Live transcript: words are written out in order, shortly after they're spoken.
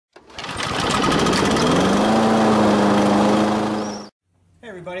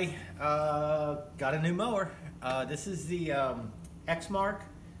everybody, got a new mower. This is the eXmark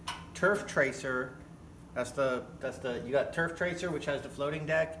Turf Tracer. That's the you got Turf Tracer, which has the floating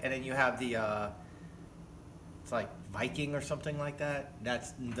deck, and then you have the it's like Viking or something like that.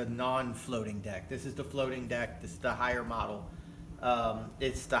 That's the non-floating deck. This is the floating deck. This is the higher model.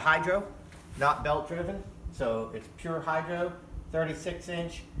 It's the hydro, not belt driven, so it's pure hydro,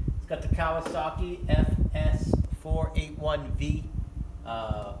 36-inch. It's got the Kawasaki FS481V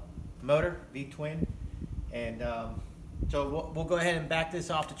motor, V twin, and so we'll go ahead and back this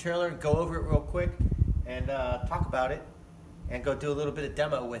off the trailer and go over it real quick and talk about it and go do a little bit of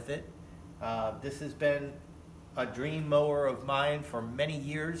demo with it. This has been a dream mower of mine for many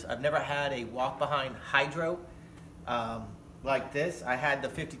years. I've never had a walk behind hydro like this. I had the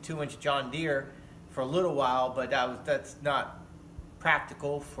 52-inch John Deere for a little while, but that's not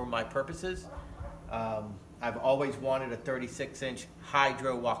practical for my purposes. I've always wanted a 36-inch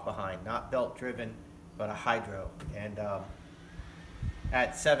hydro walk behind, not belt driven, but a hydro. And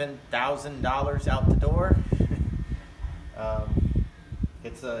at $7,000 out the door,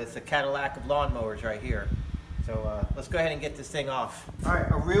 it's a Cadillac of lawnmowers right here. So let's go ahead and get this thing off. All right,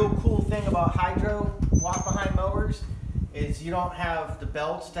 a real cool thing about hydro walk behind mowers is you don't have the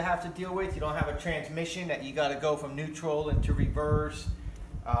belts to have to deal with. You don't have a transmission that you got to go from neutral into reverse.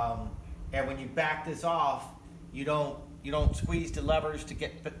 And when you back this off, you don't squeeze the levers to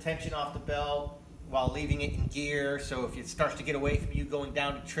get tension off the belt while leaving it in gear. So if it starts to get away from you going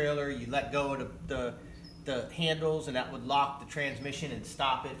down the trailer, you let go of the handles, and that would lock the transmission and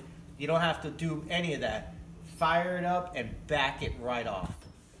stop it. You don't have to do any of that. Fire it up and back it right off.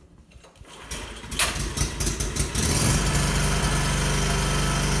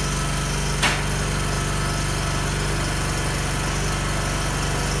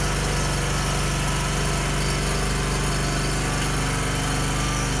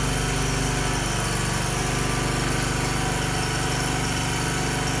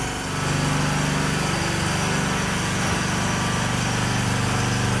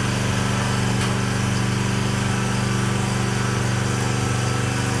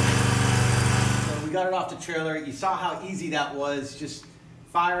 Got it off the trailer. You saw how easy that was. Just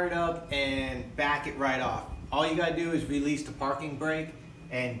fire it up and back it right off. All you gotta do is release the parking brake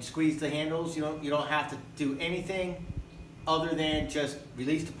and squeeze the handles. You don't have to do anything other than just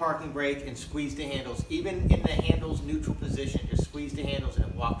release the parking brake and squeeze the handles. Even in the handles neutral position, just squeeze the handles and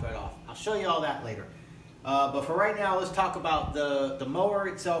it walks right off. I'll show you all that later. But for right now, let's talk about the mower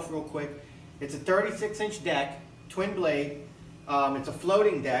itself real quick. It's a 36-inch deck, twin blade. It's a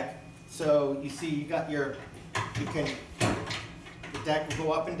floating deck. So you see, you got the deck will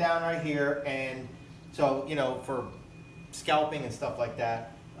go up and down right here, and so for scalping and stuff like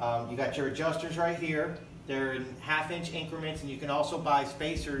that. You got your adjusters right here. They're in half-inch increments, and you can also buy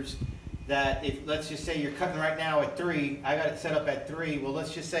spacers that, if let's just say you're cutting right now at 3, I got it set up at 3. Well,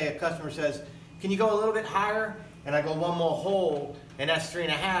 let's just say a customer says, "Can you go a little bit higher?" And I go one more hole, and that's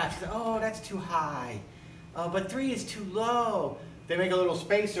 3.5. Says, "Oh, that's too high. But 3 is too low." They make a little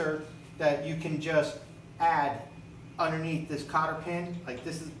spacer that you can just add underneath this cotter pin. Like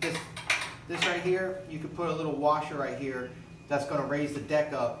this right here, you could put a little washer right here that's going to raise the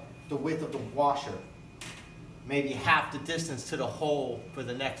deck up the width of the washer, maybe half the distance to the hole for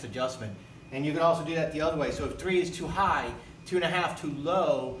the next adjustment. And you can also do that the other way. So if 3 is too high, 2.5 too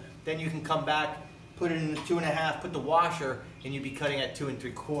low, then you can come back, put it in the 2.5, put the washer, and you'd be cutting at 2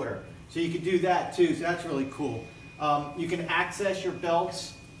 3/4. So you could do that too. So that's really cool. You can access your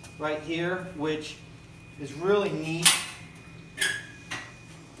belts right here, which is really neat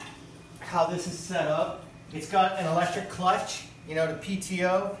how this is set up. It's got an electric clutch, the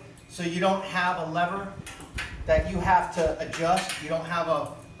PTO, so you don't have a lever that you have to adjust. You don't have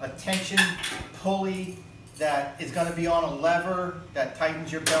a tension pulley that is going to be on a lever that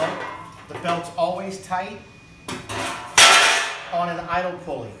tightens your belt. The belt's always tight on an idle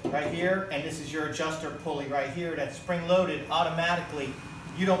pulley right here, and this is your adjuster pulley right here that's spring-loaded automatically.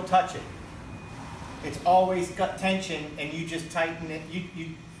 You don't touch it. It's always got tension, and you just tighten it.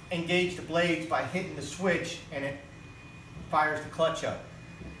 You engage the blades by hitting the switch, and it fires the clutch up.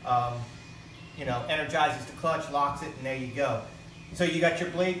 Energizes the clutch, locks it, and there you go. So you got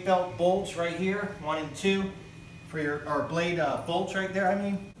your blade belt bolts right here, 1 and 2, for your blade bolts right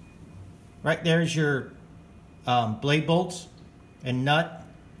there. Right there's your blade bolts and nut.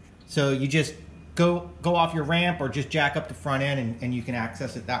 So you just go off your ramp or just jack up the front end, and you can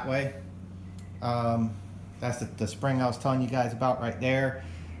access it that way. That's the spring I was telling you guys about right there.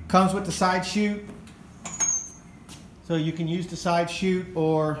 Comes with the side chute. So you can use the side chute,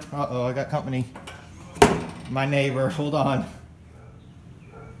 or, uh-oh, I got company. My neighbor, hold on.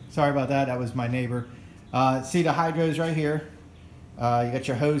 Sorry about that. That was my neighbor. See the hydros right here. You got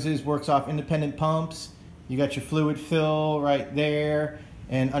your hoses, works off independent pumps. You got your fluid fill right there.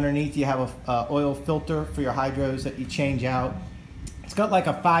 And underneath you have a oil filter for your hydros that you change out. It's got like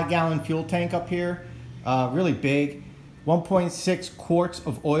a 5-gallon fuel tank up here, really big. 1.6 quarts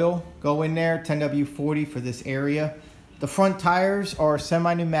of oil go in there, 10W40 for this area. The front tires are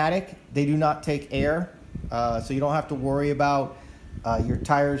semi-pneumatic. They do not take air, so you don't have to worry about your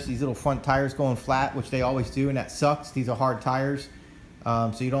tires, these little front tires going flat, which they always do, and that sucks. These are hard tires,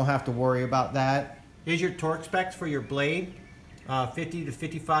 so you don't have to worry about that. Here's your torque specs for your blade, 50 to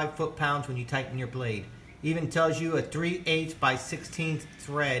 55 foot-pounds when you tighten your blade. Even tells you a 3/8 by 16th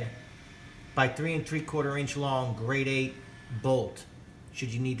thread by 3 3/4 inch long grade 8 bolt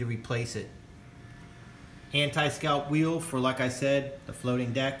should you need to replace it. Anti-scalp wheel for, like I said, the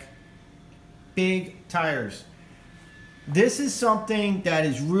floating deck. Big tires. This is something that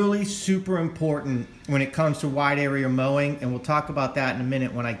is really super important when it comes to wide area mowing, and we'll talk about that in a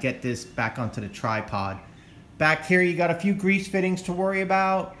minute when I get this back onto the tripod. Back here you got a few grease fittings to worry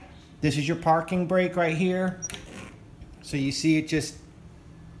about. This is your parking brake right here. So you see it, just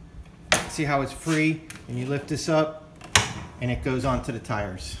see how it's free, and you lift this up and it goes onto the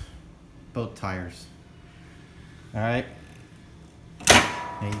tires, both tires. All right,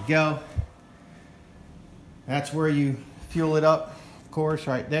 there you go. That's where you fuel it up, of course,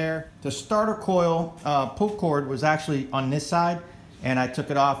 right there. The starter coil pull cord was actually on this side, and I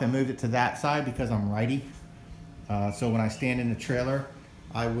took it off and moved it to that side because I'm righty. So when I stand in the trailer,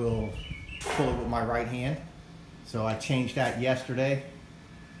 I will pull it with my right hand. So I changed that yesterday.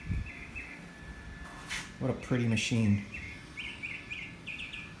 What a pretty machine.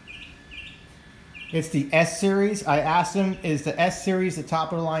 It's the S series. I asked him, is the S series the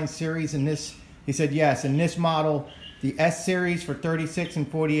top of the line series in this? He said yes. In this model, the S series for 36 and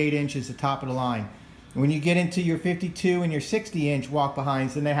 48 inch is the top of the line. When you get into your 52 and your 60 inch walk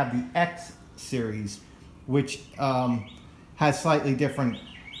behinds, then they have the X series, which has slightly different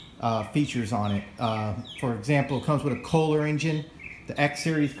features on it. For example, it comes with a Kohler engine. The X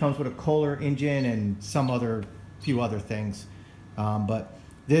series comes with a Kohler engine and some few other things. But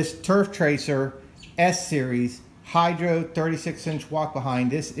this Turf Tracer S series Hydro 36 inch walk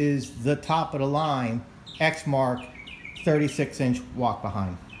behind, this is the top of the line eXmark 36 inch walk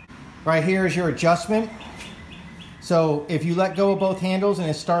behind. Right here is your adjustment. So if you let go of both handles and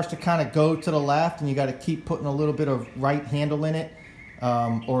it starts to kind of go to the left, and you got to keep putting a little bit of right handle in it,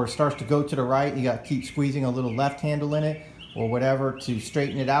 or it starts to go to the right, you got to keep squeezing a little left handle in it or whatever to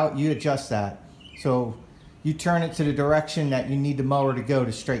straighten it out. You adjust that. So you turn it to the direction that you need the mower to go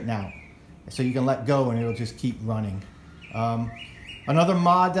to straighten out. So you can let go and it'll just keep running. Another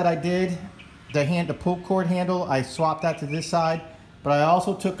mod that I did, the pull cord handle, I swapped that to this side, but I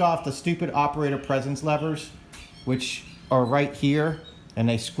also took off the stupid operator presence levers, which are right here, and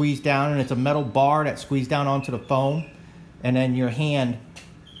they squeeze down, and it's a metal bar that squeezes down onto the foam, and then your hand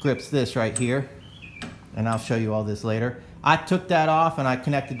grips this right here, and I'll show you all this later. I took that off and I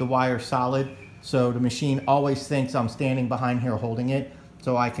connected the wire solid, so the machine always thinks I'm standing behind here holding it,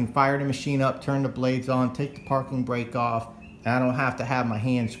 so I can fire the machine up, turn the blades on, take the parking brake off, and I don't have to have my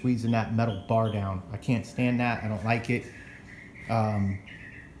hand squeezing that metal bar down. I can't stand that. I don't like it.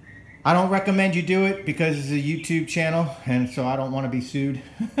 I don't recommend you do it because it's a YouTube channel, and so I don't want to be sued.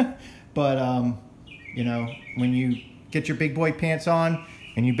 But you know, when you get your big boy pants on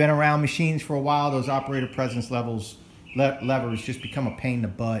and you've been around machines for a while, those operator presence levers just become a pain in the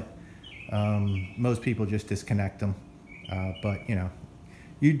butt. Most people just disconnect them. But you know,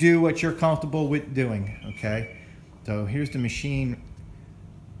 you do what you're comfortable with doing, okay? So here's the machine.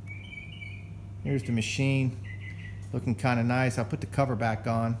 Here's the machine, looking kind of nice. I'll put the cover back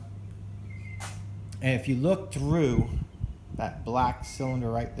on. And if you look through that black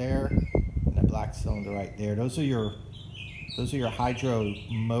cylinder right there and that black cylinder right there, those are your hydro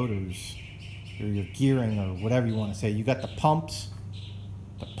motors, or your gearing, or whatever you want to say. You got the pumps.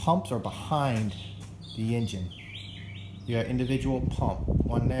 The pumps are behind the engine. You got individual pump,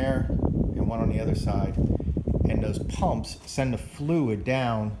 one there and one on the other side. And those pumps send the fluid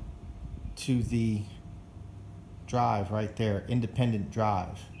down to the drive right there, independent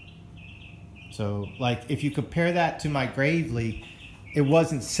drive. So like if you compare that to my Gravely, it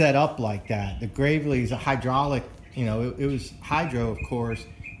wasn't set up like that. The Gravely is a hydraulic, you know, it was hydro, of course,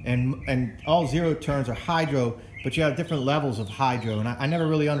 and all zero turns are hydro, but you have different levels of hydro, and I never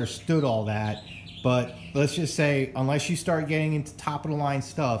really understood all that. But let's just say, unless you start getting into top of the line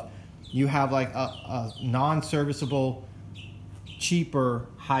stuff, you have like a non-serviceable cheaper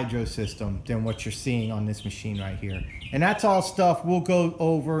hydro system than what you're seeing on this machine right here. And that's all stuff we'll go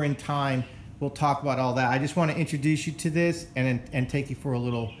over in time. We'll talk about all that. I just want to introduce you to this and take you for a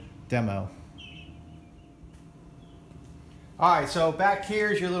little demo. All right, so back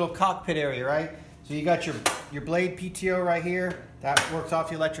here is your little cockpit area, right? So you got your blade PTO right here. That works off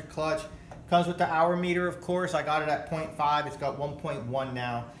the electric clutch. Comes with the hour meter, of course. I got it at 0.5. It's got 1.1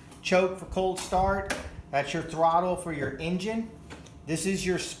 now. Choke for cold start. That's your throttle for your engine. This is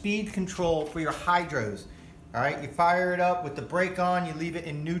your speed control for your hydros. All right, you fire it up with the brake on, you leave it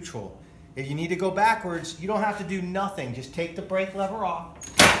in neutral. If you need to go backwards, you don't have to do nothing. Just take the brake lever off.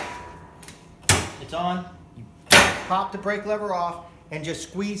 It's on. You pop the brake lever off and just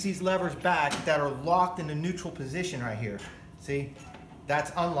squeeze these levers back that are locked in the neutral position right here. See,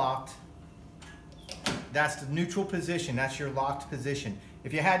 that's unlocked. That's the neutral position. That's your locked position.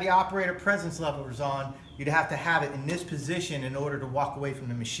 If you had the operator presence levers on, you'd have to have it in this position in order to walk away from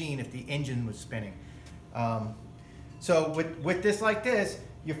the machine if the engine was spinning. So with this like this,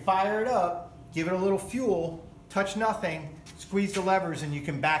 you fire it up, give it a little fuel, touch nothing, squeeze the levers, and you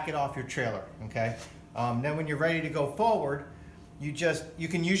can back it off your trailer, okay? Then when you're ready to go forward, you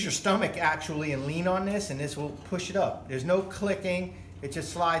can use your stomach actually and lean on this, and this will push it up. There's no clicking, it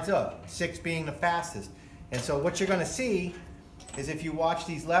just slides up, 6 being the fastest. And so what you're gonna see is if you watch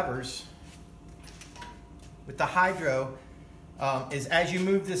these levers with the hydro, is as you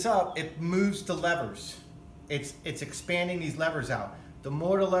move this up, it moves the levers. It's expanding these levers out. The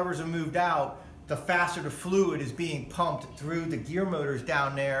more the levers are moved out, the faster the fluid is being pumped through the gear motors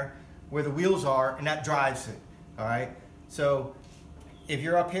down there where the wheels are, and that drives it, all right? So if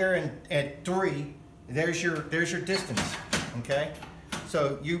you're up here at 3, there's your distance, okay?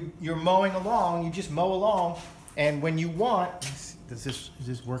 So you're mowing along, you just mow along, and when you want, is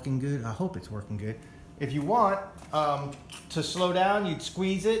this working good? I hope it's working good. If you want to slow down, you'd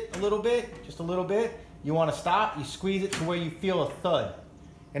squeeze it a little bit, just a little bit. You want to stop, you squeeze it to where you feel a thud.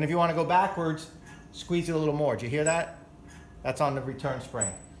 And if you want to go backwards, squeeze it a little more. Did you hear that? That's on the return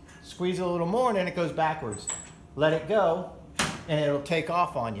spring. Squeeze it a little more and then it goes backwards. Let it go and it'll take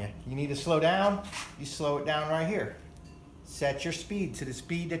off on you. You need to slow down, you slow it down right here. Set your speed to the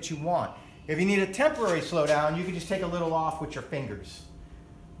speed that you want. If you need a temporary slowdown, you can just take a little off with your fingers.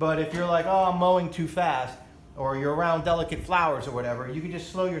 But if you're like, oh, I'm mowing too fast, or you're around delicate flowers or whatever, you can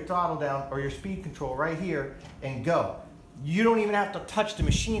just slow your throttle down or your speed control right here and go. You don't even have to touch the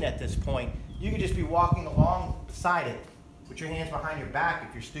machine at this point. You can just be walking along beside it. Put your hands behind your back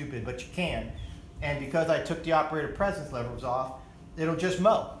if you're stupid, but you can. And because I took the operator presence levers off, it'll just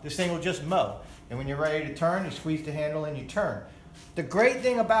mow. This thing will just mow. And when you're ready to turn, you squeeze the handle and you turn. The great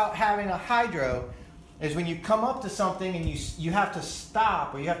thing about having a hydro is when you come up to something and you have to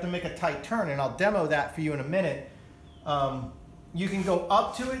stop or you have to make a tight turn, and I'll demo that for you in a minute, you can go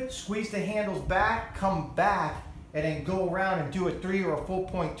up to it, squeeze the handles back, come back, and then go around and do a 3 or a full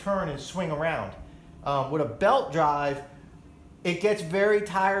point turn and swing around. With a belt drive, it gets very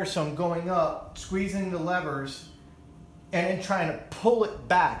tiresome going up, squeezing the levers, and then trying to pull it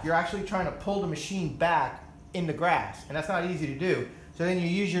back. You're actually trying to pull the machine back in the grass, and that's not easy to do. So then you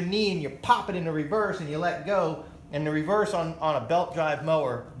use your knee and you pop it in the reverse and you let go, and the reverse on a belt drive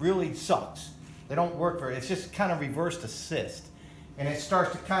mower really sucks. They don't work for it. It's just kind of reversed assist. And it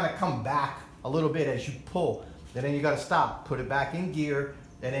starts to kind of come back a little bit as you pull. And then you got to stop, put it back in gear,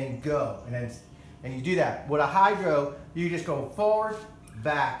 and then go. And you do that. With a hydro, you just go forward,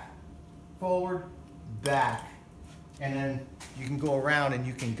 back, and then you can go around and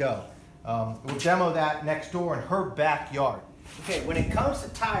you can go. We'll demo that next door in her backyard. Okay, when it comes to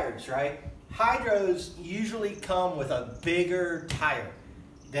tires, right, hydros usually come with a bigger tire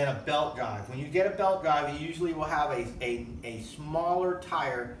than a belt drive. When you get a belt drive, you usually will have a smaller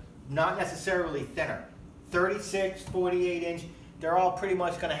tire, not necessarily thinner. 36, 48 inch, they're all pretty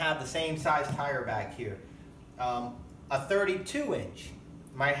much going to have the same size tire back here. A 32 inch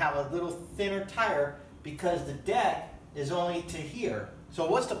might have a little thinner tire because the deck is only to here. So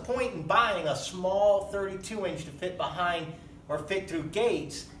what's the point in buying a small 32 inch to fit behind or fit through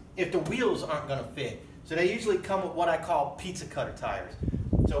gates if the wheels aren't going to fit? So they usually come with what I call pizza cutter tires.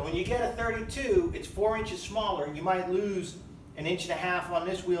 So when you get a 32, it's 4 inches smaller. You might lose 1.5 inches on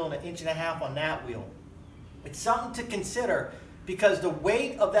this wheel and 1.5 inches on that wheel. It's something to consider because the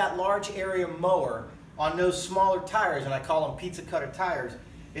weight of that large area mower on those smaller tires, and I call them pizza cutter tires,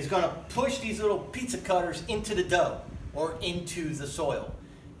 is going to push these little pizza cutters into the dough or into the soil.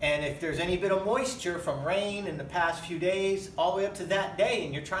 And if there's any bit of moisture from rain in the past few days all the way up to that day,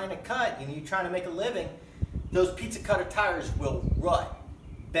 and you're trying to cut and you're trying to make a living, those pizza cutter tires will rut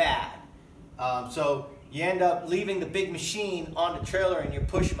bad. So you end up leaving the big machine on the trailer and you're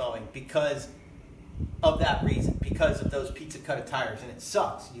push mowing because of that reason, because of those pizza cutter tires, and it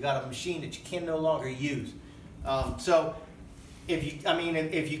sucks. You got a machine that you can no longer use. So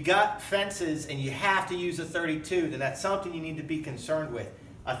if you got fences and you have to use a 32, then that's something you need to be concerned with.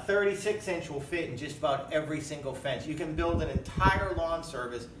 A 36-inch will fit in just about every single fence. You can build an entire lawn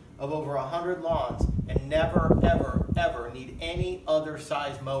service of over 100 lawns and never, ever, ever need any other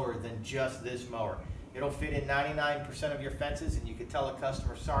size mower than just this mower. It'll fit in 99% of your fences, and you can tell a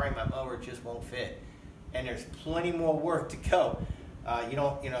customer, sorry, my mower just won't fit. And there's plenty more work to go. You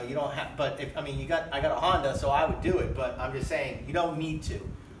don't have, but I got a Honda, so I would do it, but I'm just saying, you don't need to.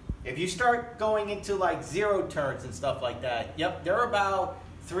 If you start going into like zero turns and stuff like that, yep, they're about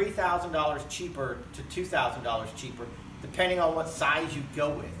 $3,000 cheaper to $2,000 cheaper, depending on what size you go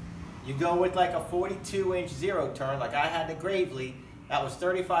with. You go with like a 42-inch zero turn, like I had the Gravely, that was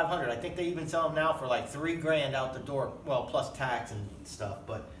 $3,500. I think they even sell them now for like $3 grand out the door, well, plus tax and stuff,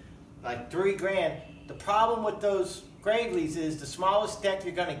 but like $3 grand. The problem with those Gravely's is the smallest deck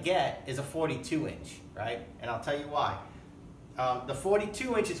you're gonna get is a 42-inch, right? And I'll tell you why. The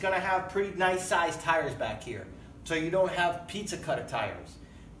 42-inch is gonna have pretty nice sized tires back here, so you don't have pizza cutter tires.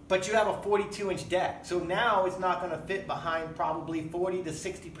 But you have a 42-inch deck, so now it's not going to fit behind probably 40 to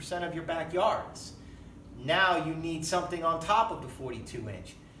 60% of your backyards. Now you need something on top of the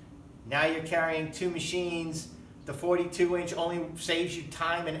 42-inch. Now you're carrying two machines. The 42-inch only saves you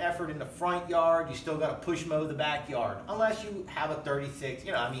time and effort in the front yard. You still got to push mow the backyard, unless you have a 36,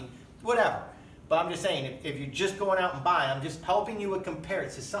 whatever. But I'm just saying, if you're just going out and buying, I'm just helping you with compare.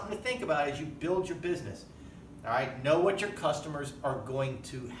 It's just something to think about as you build your business. All right, know what your customers are going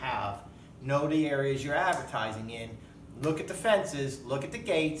to have. Know the areas you're advertising in. Look at the fences, look at the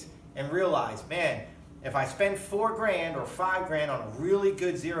gates, and realize, man, if I spend $4 grand or $5 grand on a really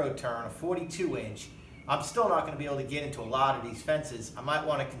good zero turn, a 42-inch, I'm still not going to be able to get into a lot of these fences. I might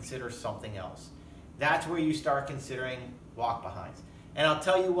want to consider something else. That's where you start considering walk-behinds. And I'll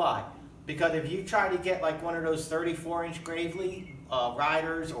tell you why. Because if you try to get like one of those 34-inch Gravely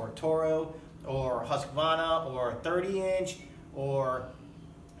Riders or Toro, or Husqvarna, or a 30-inch, or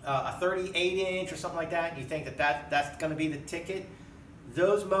a 38-inch, or something like that, and you think that's going to be the ticket,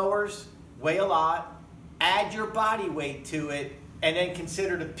 those mowers weigh a lot. Add your body weight to it, and then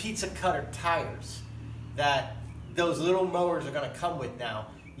consider the pizza cutter tires that those little mowers are going to come with now.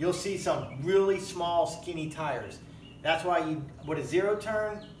 You'll see some really small, skinny tires. That's why with a zero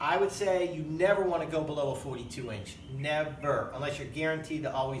turn, I would say you never want to go below a 42-inch. Never, unless you're guaranteed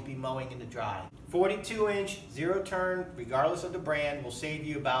to always be mowing in the dry. 42-inch zero turn, regardless of the brand, will save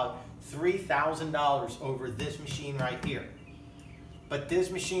you about $3,000 over this machine right here. But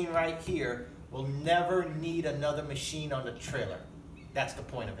this machine right here will never need another machine on the trailer. That's the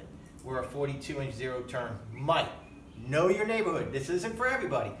point of it. Where a 42-inch zero turn might. Know your neighborhood. This isn't for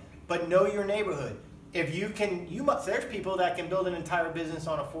everybody, but know your neighborhood. If you can, there's people that can build an entire business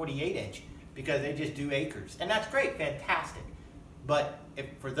on a 48-inch because they just do acres, and that's great, fantastic. But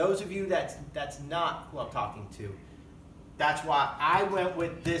for those of you that's not who I'm talking to, that's why I went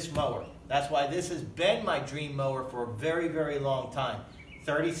with this mower. That's why this has been my dream mower for a very, very long time.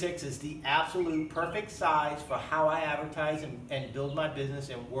 36 is the absolute perfect size for how I advertise and build my business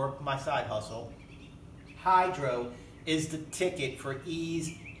and work my side hustle. Hydro is the ticket for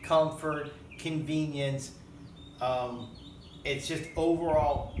ease, comfort, convenience. It's just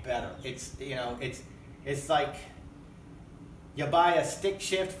overall better. It's like you buy a stick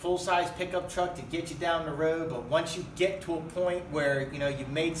shift full-size pickup truck to get you down the road, but once you get to a point where you've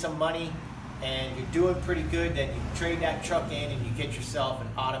made some money and you're doing pretty good, then you trade that truck in and you get yourself an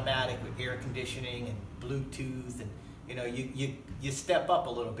automatic with air conditioning and Bluetooth, and you step up a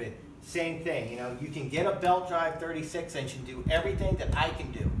little bit. Same thing, you can get a belt drive 36-inch and do everything that I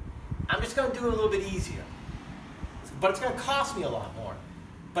can do. I'm just going to do it a little bit easier. But it's going to cost me a lot more.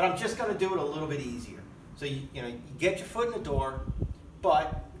 But I'm just going to do it a little bit easier. So you get your foot in the door,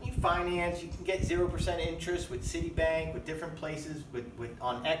 but you finance, you can get 0% interest with Citibank, with different places,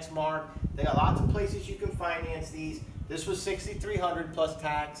 on eXmark. They got lots of places you can finance these. This was $6,300 plus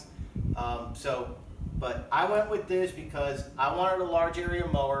tax. But I went with this because I wanted a large area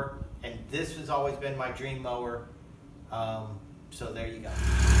mower, and this has always been my dream mower. So there you go.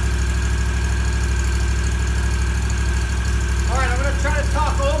 All right, I'm going to try to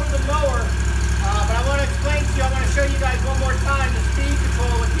talk over the mower, but I want to explain to you, I want to show you guys one more time the speed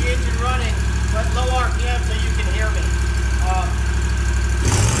control with the engine running, but low RPM so you can hear me.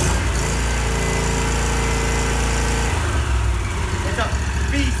 It's a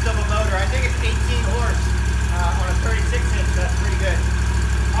beast of a motor. I think it's 18 horse on a 36-inch. That's pretty good.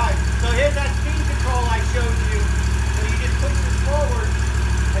 All right, so here's that speed control I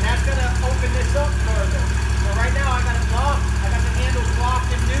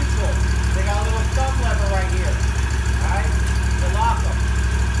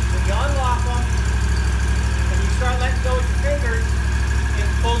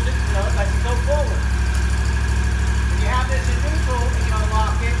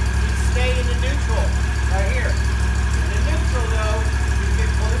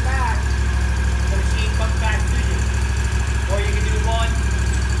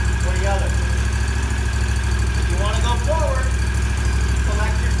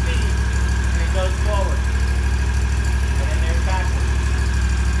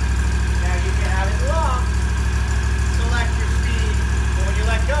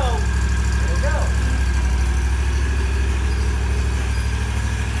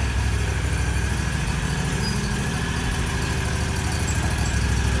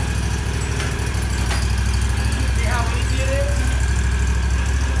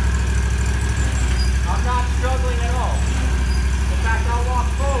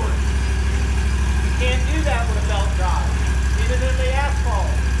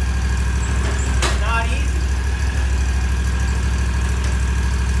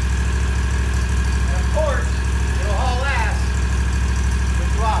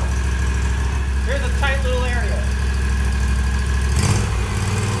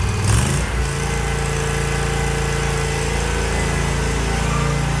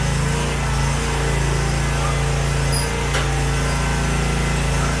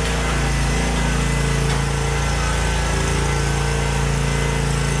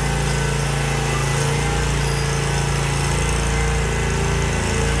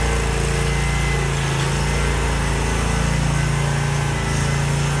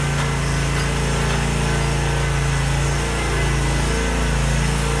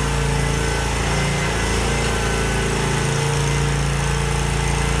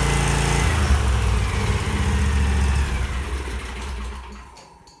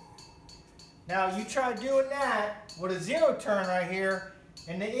Now you try doing that with a zero turn right here,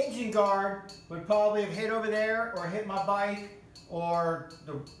 and the engine guard would probably have hit over there or hit my bike, or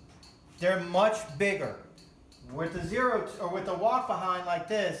they're much bigger. With the zero, or with the walk behind like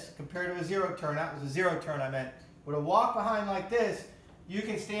this, compared to a zero turn, that was a zero turn I meant. With a walk behind like this, you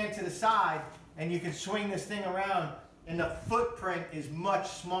can stand to the side and you can swing this thing around, and the footprint is much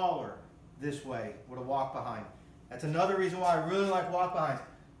smaller this way with a walk behind. That's another reason why I really like walk behinds.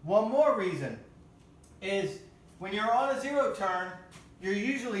 One more reason is when you're on a zero turn, you're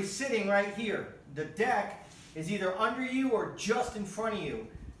usually sitting right here. The deck is either under you or just in front of you.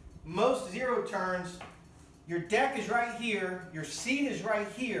 Most zero turns, your deck is right here, your seat is right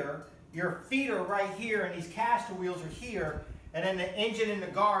here, your feet are right here, and these caster wheels are here, and then the engine and the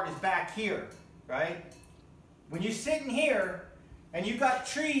guard is back here, right? When you're sitting here and you got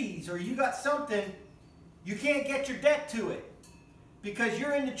trees or you got something, you can't get your deck to it because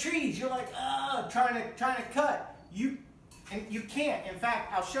you're in the trees. You're like, trying to cut. You can't. In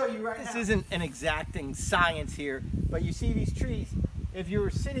fact, I'll show you right now. This isn't an exacting science here, but you see these trees. If you're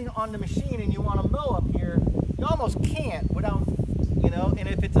sitting on the machine and you want to mow up here, you almost can't without, and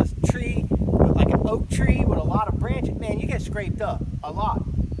if it's a tree, like an oak tree with a lot of branches, man, you get scraped up a lot.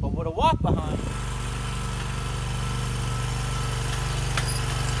 But with a walk behind,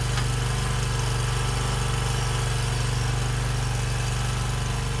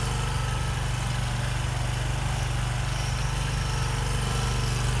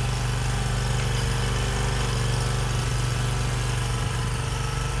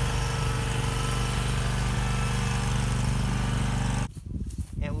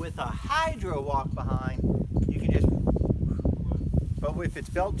 with a hydro walk behind, you can just, but if it's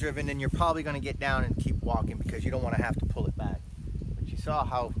belt driven, then you're probably going to get down and keep walking because you don't want to have to pull it back. But you saw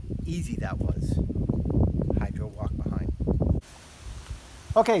how easy that was. Hydro walk behind.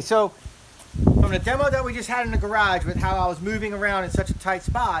 Okay, so from the demo that we just had in the garage with how I was moving around in such a tight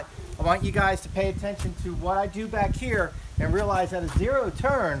spot, I want you guys to pay attention to what I do back here and realize that a zero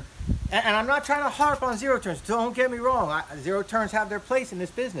turn, and I'm not trying to harp on zero turns, don't get me wrong, zero turns have their place in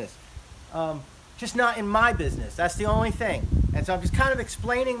this business. Just not in my business, that's the only thing. And so I'm just kind of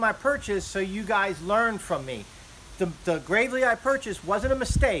explaining my purchase so you guys learn from me. The Gravely I purchased wasn't a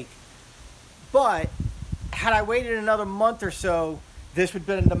mistake, but had I waited another month or so, this would have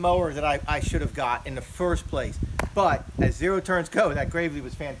been the mower that I should have got in the first place. But as zero turns go, that Gravely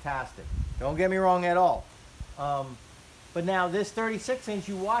was fantastic. Don't get me wrong at all. But now this 36-inch,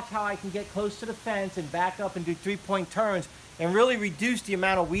 you watch how I can get close to the fence and back up and do 3-point turns and really reduce the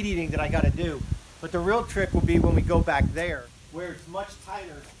amount of weed eating that I got to do. But the real trick will be when we go back there, where it's much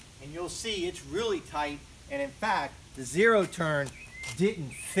tighter, and you'll see it's really tight. And in fact, the zero turn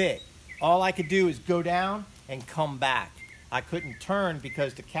didn't fit. All I could do is go down and come back. I couldn't turn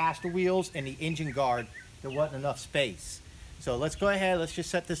because the caster wheels and the engine guard, there wasn't enough space. So let's go ahead, let's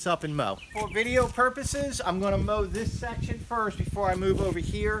just set this up and mow. For video purposes, I'm gonna mow this section first before I move over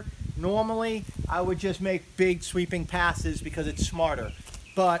here. Normally, I would just make big sweeping passes because it's smarter.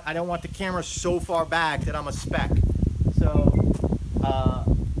 But I don't want the camera so far back that I'm a speck. So, right.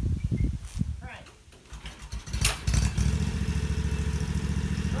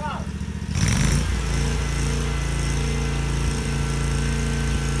 Drop.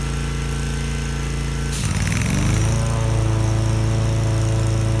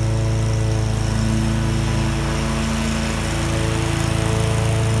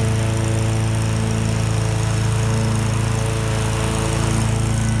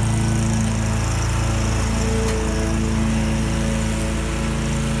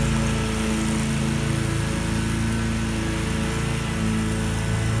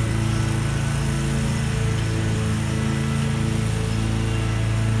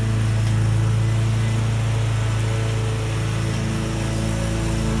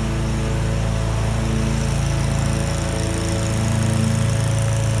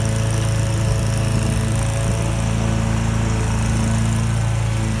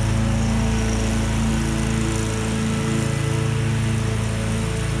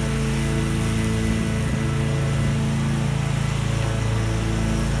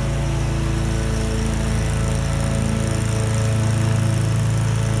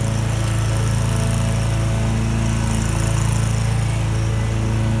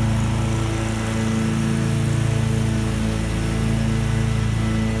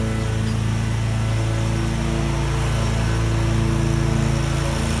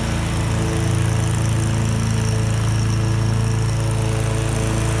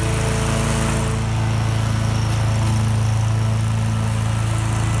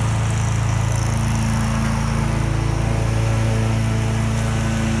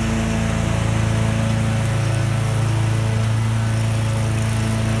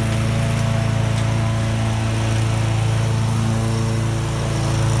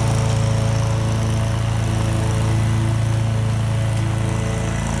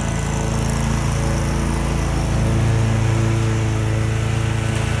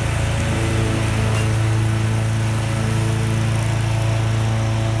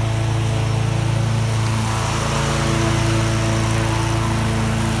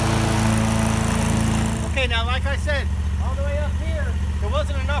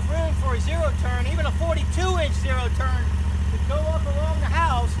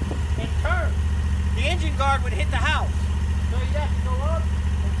 guard would hit the house. So you'd have to go up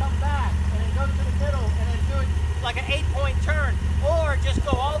and come back, and then go to the middle, and then do it like an 8-point turn, or just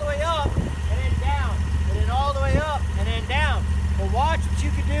go all the way up and then down, and then all the way up and then down. But watch what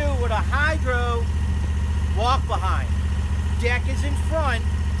you can do with a hydro walk behind. Deck is in front,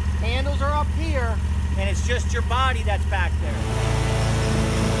 handles are up here, and it's just your body that's back there.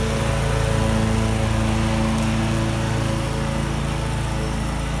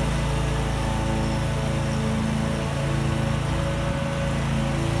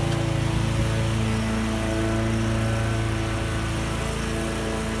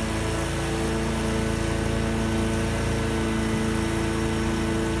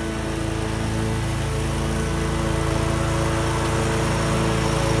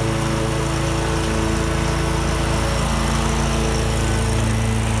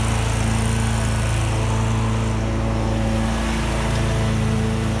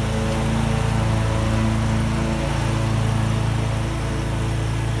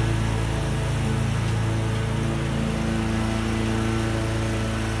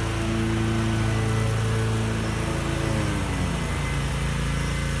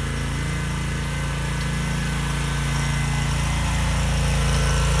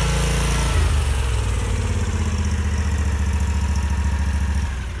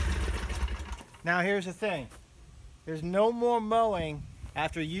 Now here's the thing, there's no more mowing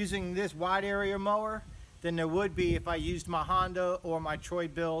after using this wide area mower than there would be if I used my Honda or my Troy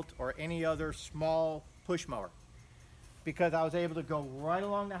BILT or any other small push mower, because I was able to go right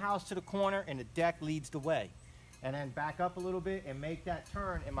along the house to the corner and the deck leads the way, and then back up a little bit and make that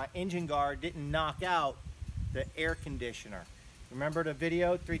turn, and my engine guard didn't knock out the air conditioner. Remember the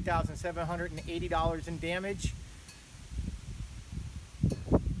video, $3,780 in damage?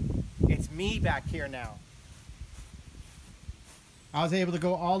 It's me back here now. I was able to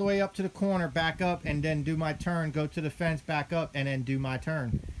go all the way up to the corner, back up, and then do my turn, go to the fence, back up, and then do my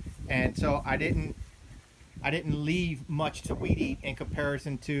turn. And so I didn't leave much to weed eat in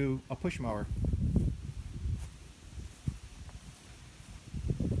comparison to a push mower.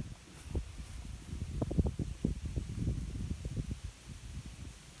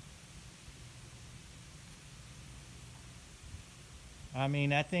 I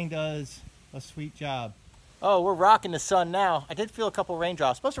mean, that thing does a sweet job. Oh, we're rocking the sun now. I did feel a couple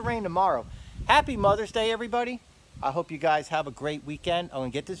raindrops. Supposed to rain tomorrow. Happy Mother's Day, everybody. I hope you guys have a great weekend. I'm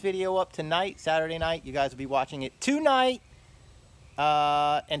going to get this video up tonight, Saturday night. You guys will be watching it tonight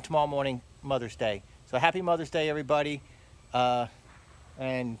and tomorrow morning, Mother's Day. So happy Mother's Day, everybody.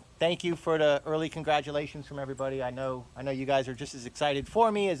 And thank you for the early congratulations from everybody. I know you guys are just as excited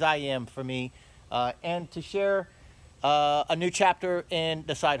for me as I am for me. And to share a new chapter in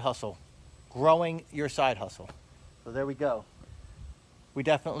the side hustle, growing your side hustle. So there we go. We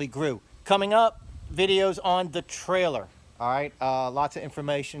definitely grew. Coming up, videos on the trailer. All right, lots of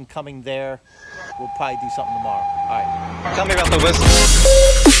information coming there. We'll probably do something tomorrow. All right. Tell me about the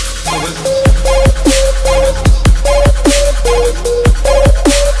Wids.